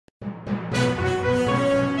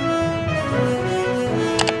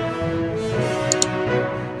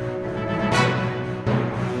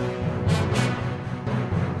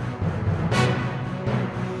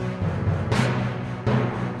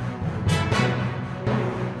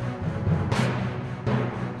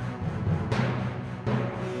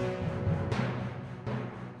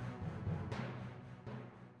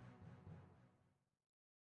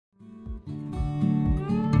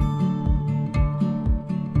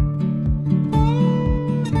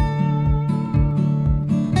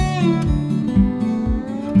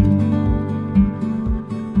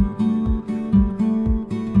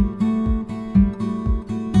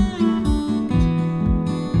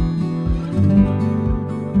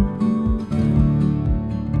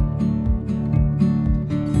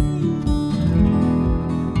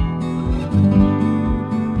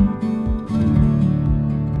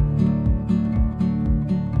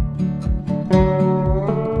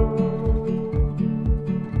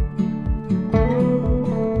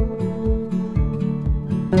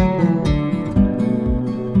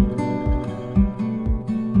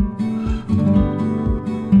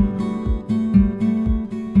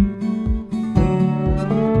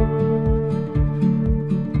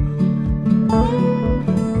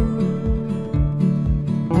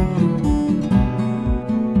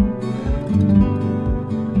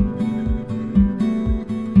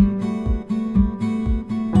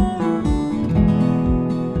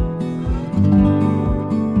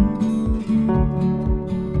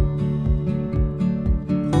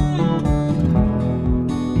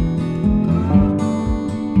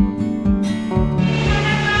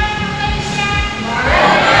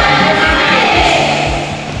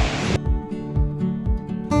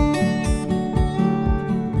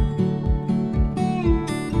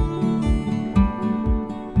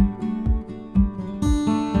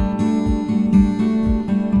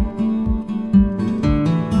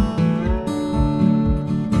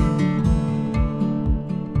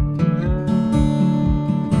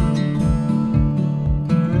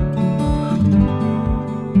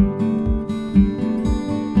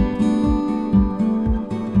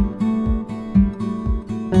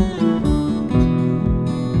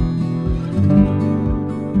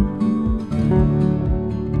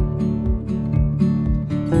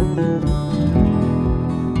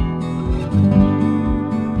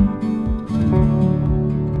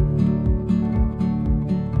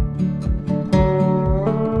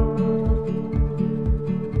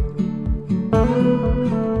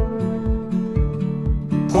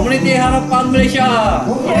Harapan Malaysia.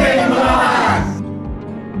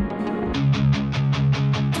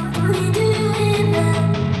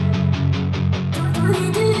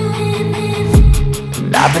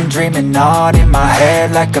 I've been dreaming on in my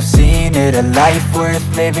head like I've seen it. A life worth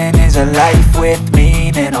living is a life with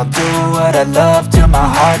meaning. I'll do what I love till my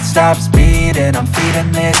heart stops beating. I'm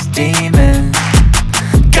feeding this demon.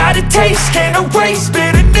 Got a taste, can't erase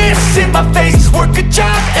bitterness in my face. Work a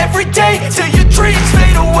job every day till your dreams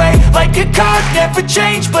fade away. Like a card, never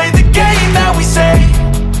change, play the game that we say.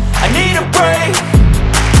 I need a break.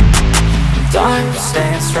 I'm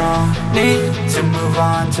staying strong, need to move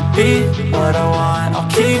on to be what I want. I'll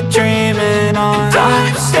keep dreaming on.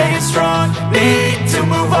 I'm staying strong, need to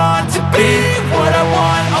move on to be what I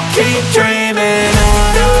want. I'll keep dreaming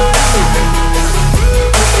on.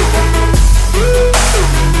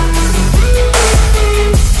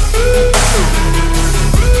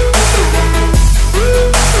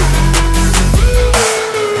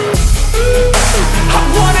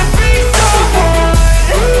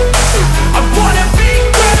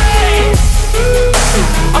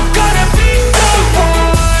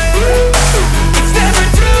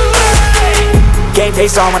 Game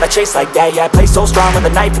face on when I chase like that. Yeah, I play so strong with a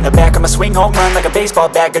knife in the back. I'ma swing home run like a baseball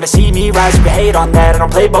bat. Gonna see me rise, you can hate on that. I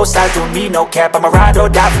don't play both sides, doing me no cap. I'ma ride or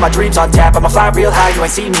die for my dreams on tap. I'ma fly real high, you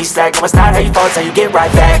ain't see me slack. No, it's not how you fall, it's how you get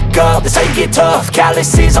right back up. That's how you get tough.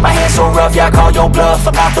 Calluses on my hands so rough, yeah, I call your bluff.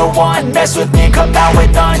 I'm not the one, mess with me and come out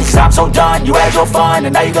with none. Cause I'm so done, you had your fun.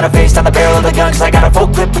 And now you're gonna face down the barrel of the gun. Cause I got a full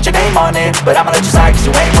clip, put your name on it. But I'ma let you slide cause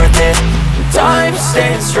you ain't worth it. I'm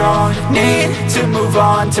staying strong, need to move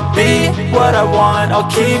on to be what I want.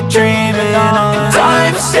 I'll keep dreaming on.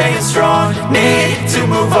 I'm staying strong, need to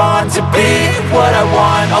move on to be what I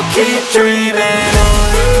want. I'll keep dreaming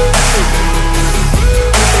on.